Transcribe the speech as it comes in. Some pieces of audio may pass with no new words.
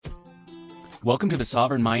Welcome to the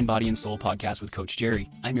Sovereign Mind, Body, and Soul podcast with Coach Jerry.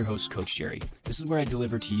 I'm your host, Coach Jerry. This is where I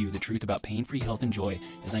deliver to you the truth about pain-free health and joy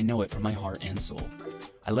as I know it from my heart and soul.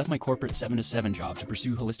 I left my corporate 7-to-7 job to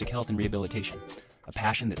pursue holistic health and rehabilitation, a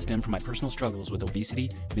passion that stemmed from my personal struggles with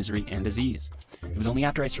obesity, misery, and disease. It was only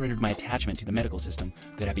after I surrendered my attachment to the medical system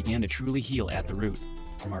that I began to truly heal at the root.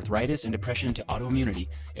 From arthritis and depression to autoimmunity,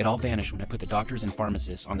 it all vanished when I put the doctors and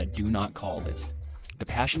pharmacists on the do not call list. The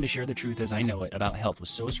passion to share the truth as I know it about health was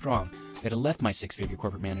so strong that I left my 6-figure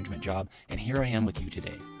corporate management job, and here I am with you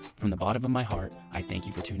today. From the bottom of my heart, I thank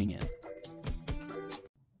you for tuning in.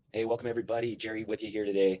 Hey, welcome everybody. Jerry with you here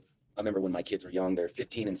today. I remember when my kids were young. They're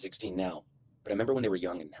 15 and 16 now. But I remember when they were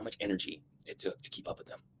young and how much energy it took to keep up with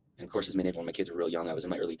them. And of course, as many of when my kids were real young, I was in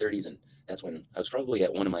my early 30s, and that's when I was probably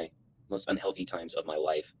at one of my most unhealthy times of my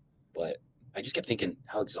life. But I just kept thinking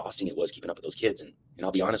how exhausting it was keeping up with those kids. And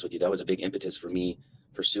I'll be honest with you, that was a big impetus for me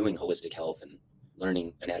pursuing holistic health and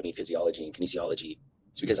learning anatomy, physiology, and kinesiology.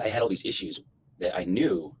 It's because I had all these issues that I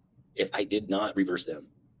knew if I did not reverse them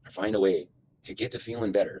or find a way to get to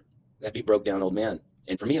feeling better, that'd be broke down old man.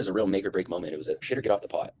 And for me, it was a real make or break moment. It was a shit or get off the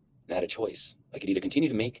pot. And I had a choice. I could either continue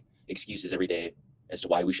to make excuses every day as to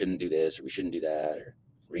why we shouldn't do this or we shouldn't do that, or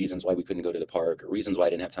reasons why we couldn't go to the park, or reasons why I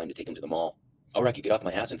didn't have time to take them to the mall. Or I could get off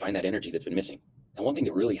my ass and find that energy that's been missing. And one thing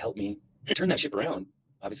that really helped me turn that ship around,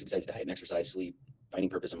 obviously besides diet and exercise, sleep, finding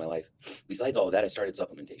purpose in my life. Besides all of that, I started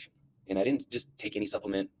supplementation. And I didn't just take any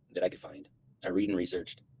supplement that I could find. I read and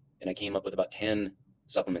researched, and I came up with about 10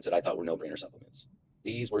 supplements that I thought were no-brainer supplements.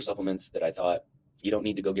 These were supplements that I thought you don't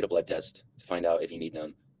need to go get a blood test to find out if you need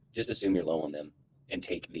them. Just assume you're low on them and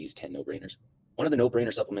take these 10 no-brainers. One of the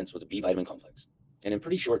no-brainer supplements was a B vitamin complex. And in a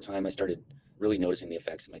pretty short time, I started really noticing the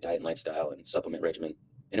effects of my diet and lifestyle and supplement regimen.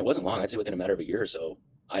 And it wasn't long. I'd say within a matter of a year or so,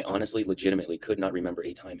 I honestly, legitimately could not remember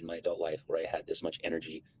a time in my adult life where I had this much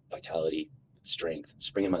energy, vitality, strength,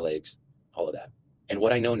 spring in my legs, all of that. And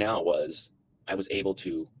what I know now was I was able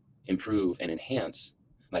to improve and enhance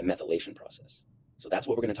my methylation process. So that's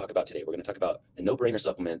what we're going to talk about today. We're going to talk about the no-brainer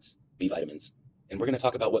supplements, B vitamins, and we're going to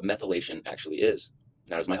talk about what methylation actually is.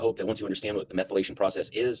 Now, it's my hope that once you understand what the methylation process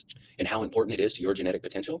is and how important it is to your genetic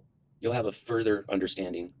potential, you'll have a further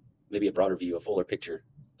understanding, maybe a broader view, a fuller picture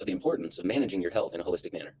of the importance of managing your health in a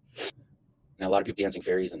holistic manner. Now, a lot of people dancing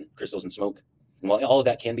fairies and crystals and smoke. And while all of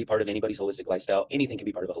that can be part of anybody's holistic lifestyle, anything can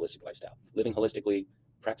be part of a holistic lifestyle. Living holistically,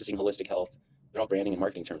 practicing holistic health, they're all branding and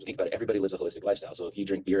marketing terms. Think about it, everybody lives a holistic lifestyle. So if you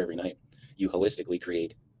drink beer every night, you holistically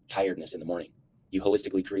create tiredness in the morning. You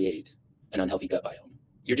holistically create an unhealthy gut biome.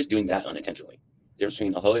 You're just doing that unintentionally. The difference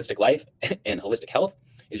between a holistic life and holistic health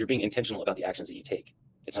is you're being intentional about the actions that you take.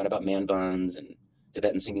 It's not about man buns and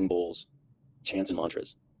Tibetan singing bowls, chants and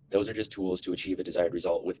mantras. Those are just tools to achieve a desired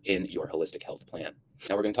result within your holistic health plan.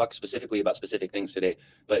 Now, we're going to talk specifically about specific things today,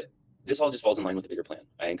 but this all just falls in line with the bigger plan.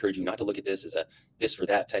 I encourage you not to look at this as a this for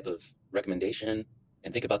that type of recommendation,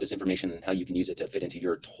 and think about this information and how you can use it to fit into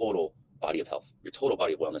your total body of health, your total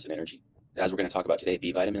body of wellness and energy. As we're going to talk about today,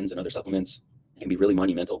 B vitamins and other supplements can be really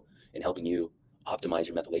monumental in helping you optimize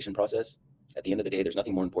your methylation process. At the end of the day, there's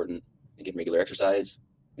nothing more important than getting regular exercise,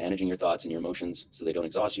 managing your thoughts and your emotions so they don't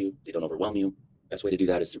exhaust you, they don't overwhelm you. Best way to do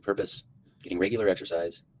that is through purpose, getting regular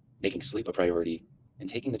exercise, making sleep a priority, and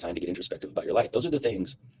taking the time to get introspective about your life. Those are the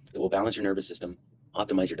things that will balance your nervous system,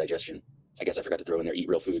 optimize your digestion. I guess I forgot to throw in there, eat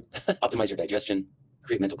real food. Optimize your digestion,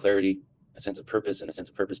 create mental clarity, a sense of purpose, and a sense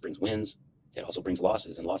of purpose brings wins. It also brings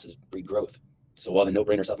losses, and losses breed growth. So while the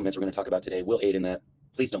no-brainer supplements we're going to talk about today will aid in that,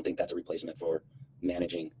 please don't think that's a replacement for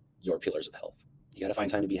managing your pillars of health. You got to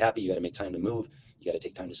find time to be happy. You got to make time to move. You got to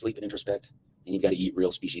take time to sleep and introspect. And you've got to eat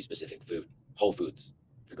real species-specific food, whole foods.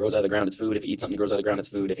 If it grows out of the ground, it's food. If you eat something that grows out of the ground, it's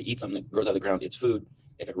food. If you eat something that grows out of the ground, it's food.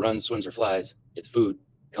 If it runs, swims, or flies, it's food.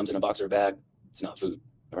 Comes in a box or a bag, it's not food.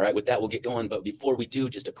 All right, with that, we'll get going. But before we do,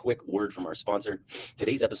 just a quick word from our sponsor.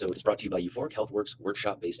 Today's episode is brought to you by Euphoric HealthWorks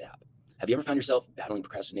workshop-based app. Have you ever found yourself battling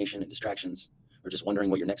procrastination and distractions, or just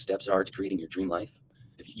wondering what your next steps are to creating your dream life?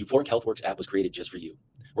 The Euphoric HealthWorks app was created just for you.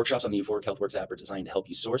 Workshops on the Euphoric HealthWorks app are designed to help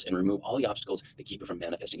you source and remove all the obstacles that keep you from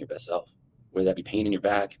manifesting your best self. Whether that be pain in your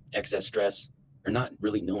back, excess stress, or not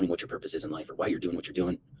really knowing what your purpose is in life or why you're doing what you're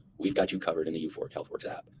doing, we've got you covered in the Euphoric HealthWorks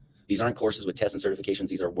app. These aren't courses with tests and certifications.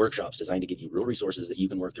 These are workshops designed to give you real resources that you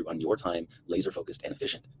can work through on your time, laser focused and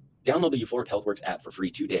efficient. Download the Euphoric HealthWorks app for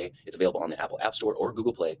free today. It's available on the Apple App Store or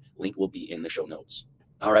Google Play. Link will be in the show notes.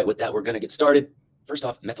 All right, with that, we're going to get started. First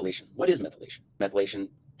off, methylation. What is methylation? Methylation,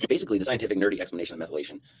 basically the scientific nerdy explanation of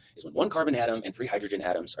methylation, is when one carbon atom and 3 hydrogen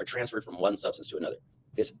atoms are transferred from one substance to another.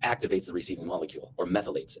 This activates the receiving molecule or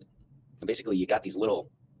methylates it. And basically, you got these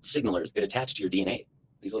little signalers that attach to your DNA.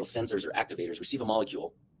 These little sensors or activators receive a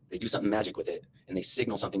molecule, they do something magic with it, and they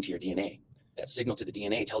signal something to your DNA. That signal to the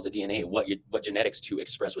DNA tells the DNA what genetics to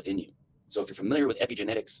express within you. So if you're familiar with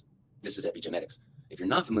epigenetics, this is epigenetics. If you're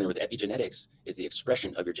not familiar with epigenetics, is the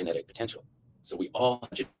expression of your genetic potential. So we all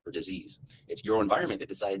have genetic disease. It's your environment that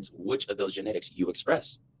decides which of those genetics you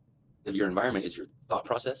express. Your environment is your thought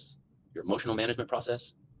process, your emotional management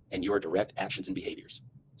process, and your direct actions and behaviors.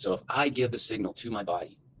 So if I give the signal to my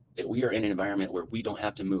body that we are in an environment where we don't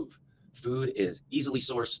have to move, food is easily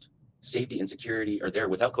sourced, safety and security are there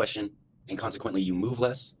without question, and consequently you move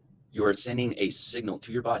less, you are sending a signal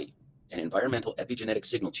to your body, an environmental epigenetic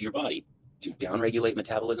signal to your body to downregulate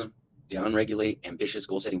metabolism, downregulate ambitious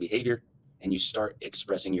goal-setting behavior, and you start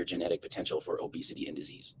expressing your genetic potential for obesity and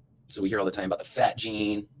disease. So we hear all the time about the fat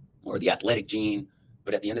gene or the athletic gene,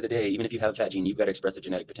 but at the end of the day, even if you have a fat gene, you've got to express the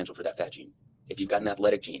genetic potential for that fat gene. If you've got an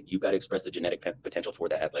athletic gene, you've got to express the genetic potential for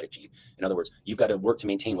that athletic gene. In other words, you've got to work to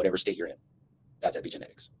maintain whatever state you're in. That's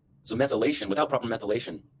epigenetics. So methylation, without proper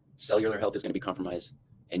methylation, cellular health is going to be compromised,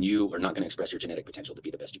 and you are not going to express your genetic potential to be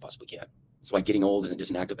the best you possibly can. That's why getting old isn't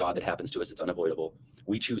just an act of God that happens to us. It's unavoidable.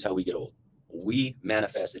 We choose how we get old. We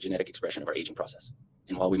manifest the genetic expression of our aging process.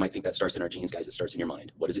 And while we might think that starts in our genes, guys, it starts in your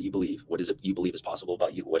mind. What is it you believe? What is it you believe is possible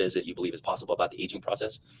about you? What is it you believe is possible about the aging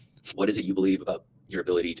process? What is it you believe about your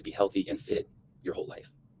ability to be healthy and fit your whole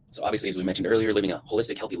life? So obviously, as we mentioned earlier, living a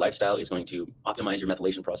holistic, healthy lifestyle is going to optimize your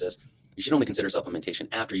methylation process. You should only consider supplementation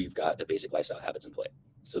after you've got the basic lifestyle habits in play.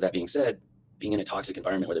 So that being said, being in a toxic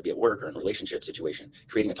environment, whether it be at work or in a relationship situation,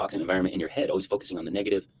 creating a toxic environment in your head, always focusing on the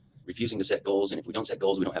negative, refusing to set goals. And if we don't set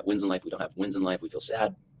goals, we don't have wins in life. We don't have wins in life. We feel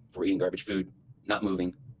sad. If we're eating garbage food, not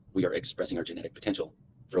moving, we are expressing our genetic potential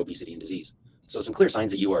for obesity and disease. So some clear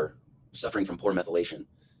signs that you are suffering from poor methylation.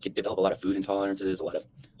 You can develop a lot of food intolerances, a lot of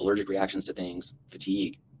allergic reactions to things,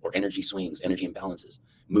 fatigue, or energy swings, energy imbalances,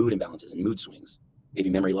 mood imbalances, and mood swings, maybe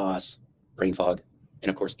memory loss, brain fog, and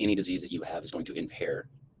of course, any disease that you have is going to impair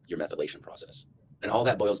your methylation process. And all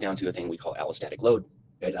that boils down to a thing we call allostatic load.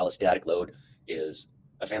 Guys, allostatic load is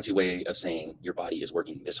a fancy way of saying your body is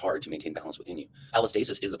working this hard to maintain balance within you.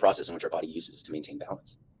 Allostasis is the process in which our body uses to maintain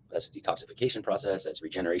balance. That's a detoxification process, that's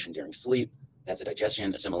regeneration during sleep, that's a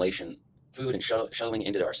digestion, assimilation, food, and shuttling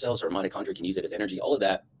into our cells, so our mitochondria can use it as energy. All of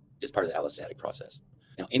that is part of the allostatic process.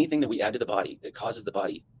 Now, anything that we add to the body that causes the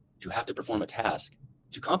body to have to perform a task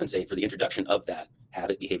to compensate for the introduction of that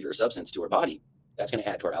habit, behavior, or substance to our body, that's going to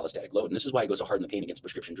add to our allostatic load. And this is why it goes so hard in the pain against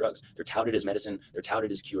prescription drugs. They're touted as medicine, they're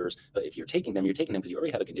touted as cures, but if you're taking them because you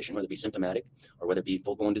already have a condition, whether it be symptomatic or whether it be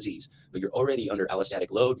full-blown disease, but you're already under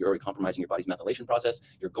allostatic load, you're already compromising your body's methylation process,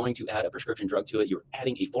 you're going to add a prescription drug to it, you're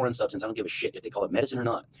adding a foreign substance. I don't give a shit if they call it medicine or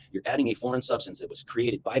not. You're adding a foreign substance that was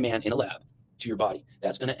created by man in a lab to your body.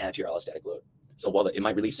 That's going to add to your allostatic load. So while it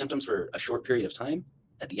might relieve symptoms for a short period of time,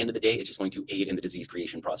 at the end of the day, it's just going to aid in the disease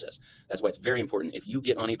creation process. That's why it's very important. If you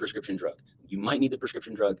get on a prescription drug, you might need the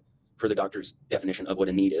prescription drug per the doctor's definition of what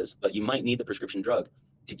a need is, but you might need the prescription drug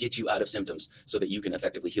to get you out of symptoms so that you can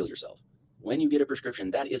effectively heal yourself. When you get a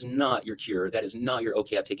prescription, that is not your cure. That is not your,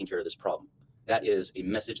 okay, I've taken care of this problem. That is a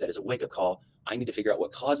message, that is a wake-up call. I need to figure out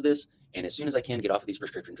what caused this, and as soon as I can, get off of these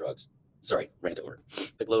prescription drugs. Sorry, rant over.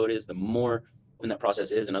 The load is, the more when that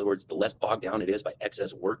process is, in other words, the less bogged down it is by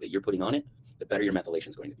excess work that you're putting on it, the better your methylation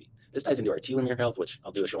is going to be. This ties into our telomere health, which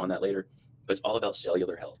I'll do a show on that later, but it's all about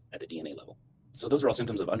cellular health at the DNA level. So those are all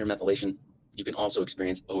symptoms of undermethylation. You can also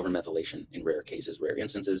experience overmethylation in rare cases, rare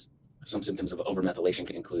instances. Some symptoms of overmethylation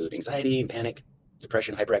can include anxiety, panic,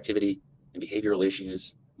 depression, hyperactivity, and behavioral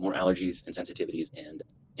issues, more allergies and sensitivities, and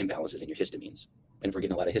imbalances in your histamines. And if we're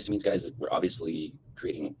getting a lot of histamines, guys, we're obviously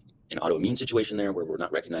creating an autoimmune situation there where we're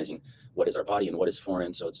not recognizing what is our body and what is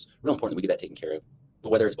foreign. So it's real important that we get that taken care of. But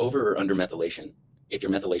whether it's over or under methylation, if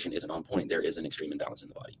your methylation isn't on point, there is an extreme imbalance in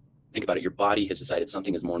the body. Think about it. Your body has decided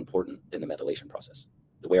something is more important than the methylation process.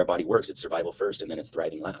 The way our body works, it's survival first and then it's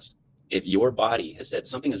thriving last. If your body has said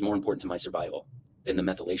something is more important to my survival than the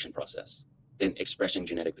methylation process, then expressing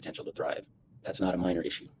genetic potential to thrive, that's not a minor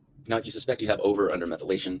issue. Now, if you suspect you have over or under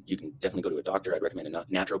methylation, you can definitely go to a doctor. I'd recommend a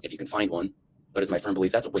natural if you can find one. But it's my firm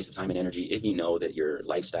belief that's a waste of time and energy. If you know that your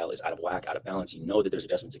lifestyle is out of whack, out of balance, you know that there's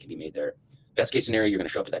adjustments that can be made there. Best case scenario, you're going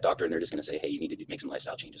to show up to that doctor and they're just going to say, hey, you need to make some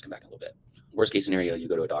lifestyle changes, come back a little bit. Worst case scenario, you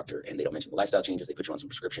go to a doctor and they don't mention the lifestyle changes. They put you on some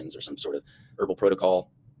prescriptions or some sort of herbal protocol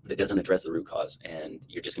that doesn't address the root cause. And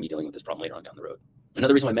you're just going to be dealing with this problem later on down the road.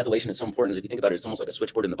 Another reason why methylation is so important is if you think about it, it's almost like a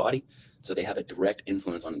switchboard in the body. So they have a direct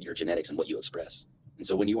influence on your genetics and what you express. And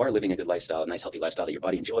so when you are living a good lifestyle, a nice healthy lifestyle that your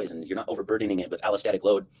body enjoys, and you're not overburdening it with allostatic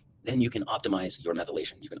load, then you can optimize your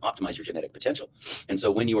methylation. You can optimize your genetic potential. And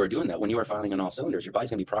so when you are doing that, when you are firing on all cylinders, your body's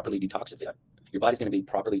going to be properly detoxifying. Your body's going to be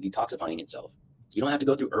properly detoxifying itself. You don't have to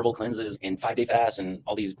go through herbal cleanses and 5-day fasts and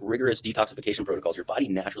all these rigorous detoxification protocols. Your body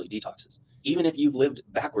naturally detoxes. Even if you've lived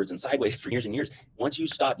backwards and sideways for years and years, once you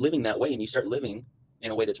stop living that way and you start living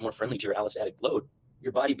in a way that's more friendly to your allostatic load,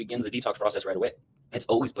 your body begins the detox process right away. It's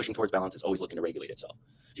always pushing towards balance. It's always looking to regulate itself.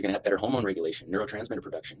 You're going to have better hormone regulation, neurotransmitter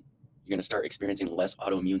production. You're going to start experiencing less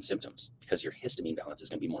autoimmune symptoms because your histamine balance is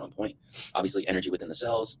going to be more on point. Obviously, energy within the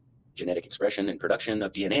cells, genetic expression and production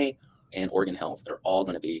of DNA, and organ health are all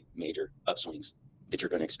going to be major upswings that you're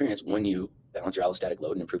going to experience when you balance your allostatic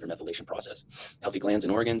load and improve your methylation process. Healthy glands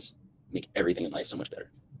and organs make everything in life so much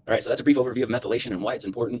better. All right, so that's a brief overview of methylation and why it's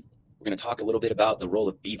important. We're going to talk a little bit about the role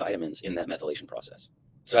of B vitamins in that methylation process.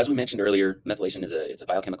 So as we mentioned earlier, methylation is a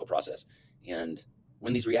biochemical process. And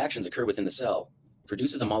when these reactions occur within the cell, it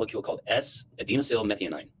produces a molecule called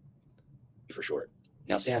S-adenosylmethionine, for short.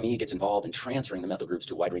 Now, SAMe gets involved in transferring the methyl groups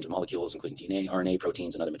to a wide range of molecules, including DNA, RNA,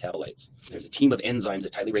 proteins, and other metabolites. There's a team of enzymes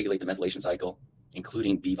that tightly regulate the methylation cycle,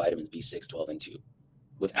 including B vitamins B6, 12, and 2.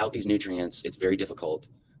 Without these nutrients, it's very difficult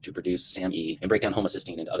to produce SAMe and break down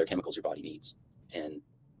homocysteine into other chemicals your body needs and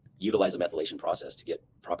utilize the methylation process to get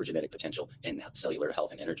proper genetic potential and cellular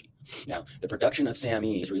health and energy. Now, the production of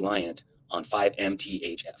SAMe is reliant on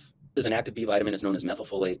 5-MTHF. As an active B vitamin is known as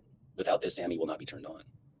methylfolate. Without this, SAMe will not be turned on.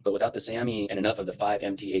 But without the SAMe and enough of the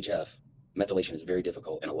 5-MTHF, methylation is very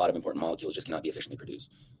difficult and a lot of important molecules just cannot be efficiently produced.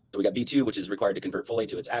 So we got B2, which is required to convert folate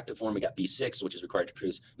to its active form. We got B6, which is required to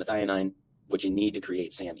produce methionine, which you need to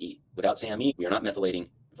create SAMe. Without SAMe, we are not methylating.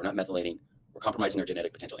 If we're not methylating, we're compromising our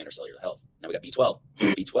genetic potential and our cellular health. Now we got B12.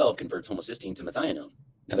 B12 converts homocysteine to methionine.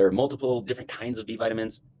 Now there are multiple different kinds of B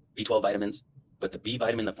vitamins, B12 vitamins, but the B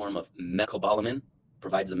vitamin in the form of mecobalamin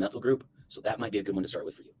provides the methyl group. So that might be a good one to start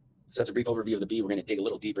with for you. So that's a brief overview of the B. We're going to dig a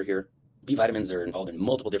little deeper here. B vitamins are involved in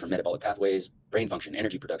multiple different metabolic pathways, brain function,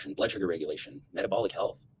 energy production, blood sugar regulation, metabolic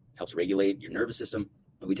health, helps regulate your nervous system.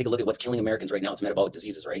 When we take a look at what's killing Americans right now, it's metabolic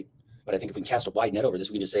diseases, right? But I think if we can cast a wide net over this,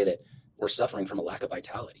 we can just say that we're suffering from a lack of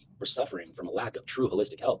vitality. We're suffering from a lack of true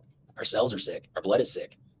holistic health. Our cells are sick. Our blood is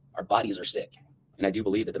sick. Our bodies are sick. And I do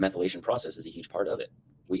believe that the methylation process is a huge part of it.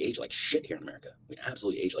 We age like shit here in America. We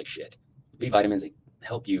absolutely age like shit. B vitamins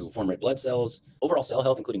help you form red blood cells, overall cell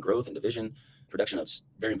health, including growth and division, production of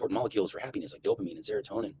very important molecules for happiness like dopamine and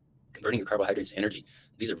serotonin, converting your carbohydrates to energy.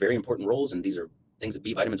 These are very important roles, and these are things that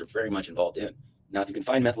B vitamins are very much involved in. Now, if you can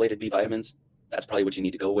find methylated B vitamins, that's probably what you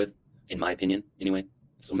need to go with, in my opinion, anyway.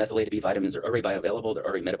 So methylated B vitamins are already bioavailable, they're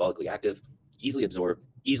already metabolically active, easily absorbed,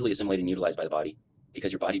 easily assimilated and utilized by the body,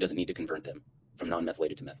 because your body doesn't need to convert them from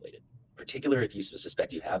non-methylated to methylated. Particularly if you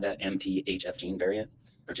suspect you have that MTHF gene variant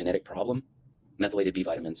or genetic problem, methylated B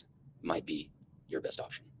vitamins might be your best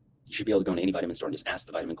option. You should be able to go into any vitamin store and just ask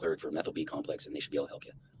the vitamin clerk for a methyl B complex, and they should be able to help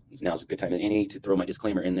you. Now's a good time than any to throw my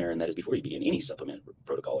disclaimer in there, and that is before you begin any supplement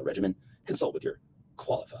protocol or regimen, consult with your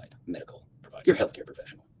qualified medical provider, your healthcare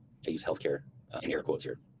professional. I use healthcare in air quotes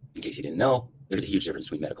here. In case you didn't know, there's a huge difference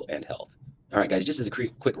between medical and health. All right, guys, just as a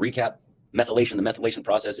quick recap, the methylation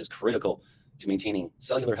process is critical to maintaining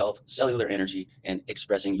cellular health, cellular energy, and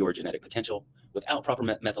expressing your genetic potential. Without proper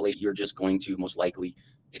methylation, you're just going to most likely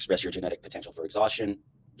express your genetic potential for exhaustion,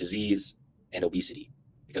 disease, and obesity.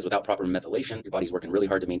 Because without proper methylation, your body's working really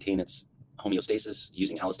hard to maintain its homeostasis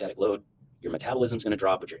using allostatic load. Your metabolism is going to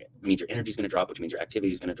drop, which means your energy is going to drop, which means your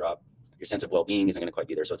activity is going to drop. Your sense of well-being isn't going to quite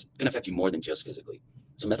be there. So it's going to affect you more than just physically.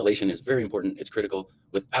 So methylation is very important. It's critical.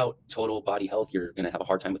 Without total body health, you're going to have a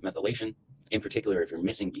hard time with methylation. In particular, if you're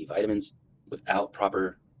missing B vitamins, without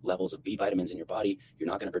proper levels of B vitamins in your body, you're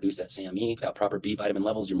not going to produce that SAMe. Without proper B vitamin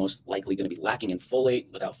levels, you're most likely going to be lacking in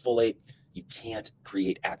folate. Without folate, you can't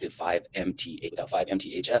create active 5-MTA. Without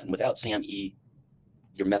 5-MTHF and without SAMe,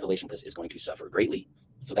 your methylation process is going to suffer greatly.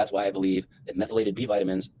 So that's why I believe that methylated B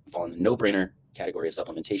vitamins fall in the no-brainer category of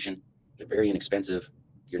supplementation. They're very inexpensive.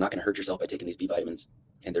 You're not going to hurt yourself by taking these B vitamins.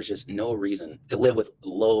 And there's just no reason to live with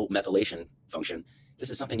low methylation function. This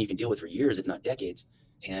is something you can deal with for years, if not decades.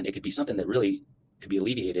 And it could be something that really could be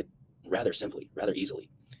alleviated rather simply, rather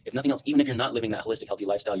easily. If nothing else, even if you're not living that holistic, healthy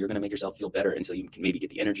lifestyle, you're going to make yourself feel better until you can maybe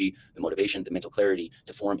get the energy, the motivation, the mental clarity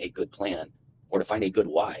to form a good plan or to find a good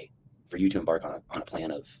why for you to embark on a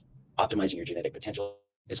plan of optimizing your genetic potential.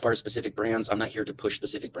 As far as specific brands, I'm not here to push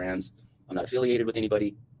specific brands. I'm not affiliated with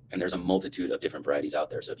anybody. And there's a multitude of different varieties out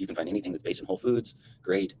there. So if you can find anything that's based in whole foods,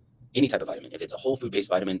 great. Any type of vitamin. If it's a whole food based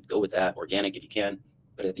vitamin, go with that. Organic if you can.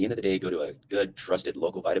 But at the end of the day, go to a good, trusted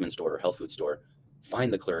local vitamin store or health food store,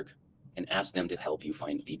 find the clerk, and ask them to help you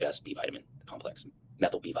find the best B vitamin complex,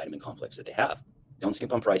 methyl B vitamin complex that they have. Don't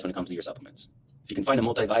skimp on price when it comes to your supplements. If you can find a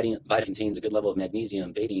multivitamin that contains a good level of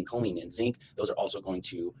magnesium, betaine, choline, and zinc, those are also going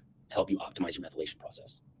to help you optimize your methylation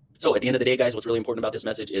process. So at the end of the day, guys, what's really important about this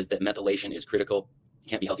message is that methylation is critical. You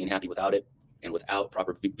can't be healthy and happy without it. And without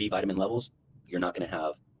proper B vitamin levels, you're not going to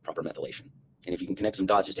have proper methylation. And if you can connect some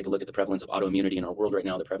dots, just take a look at the prevalence of autoimmunity in our world right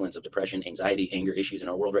now, the prevalence of depression, anxiety, anger issues in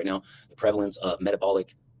our world right now, the prevalence of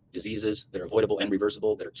metabolic diseases that are avoidable and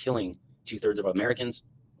reversible that are killing 2/3 of Americans.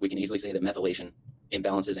 We can easily say that methylation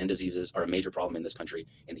imbalances and diseases are a major problem in this country.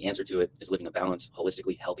 And the answer to it is living a balanced,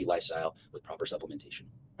 holistically healthy lifestyle with proper supplementation.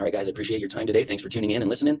 All right, guys, I appreciate your time today. Thanks for tuning in and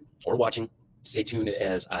listening or watching. Stay tuned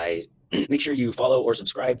as I make sure you follow or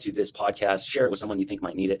subscribe to this podcast. Share it with someone you think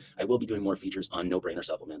might need it. I will be doing more features on no-brainer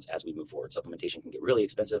supplements as we move forward. Supplementation can get really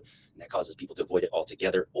expensive, and that causes people to avoid it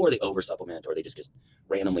altogether, or they over-supplement, or they just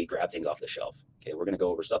randomly grab things off the shelf. Okay, we're going to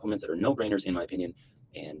go over supplements that are no-brainers, in my opinion.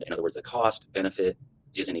 And in other words, the cost benefit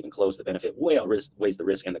isn't even close. The benefit way outweighs the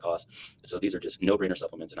risk and the cost. So these are just no-brainer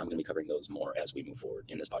supplements, and I'm going to be covering those more as we move forward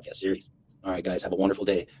in this podcast series. All right, guys, have a wonderful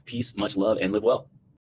day. Peace, much love, and live well.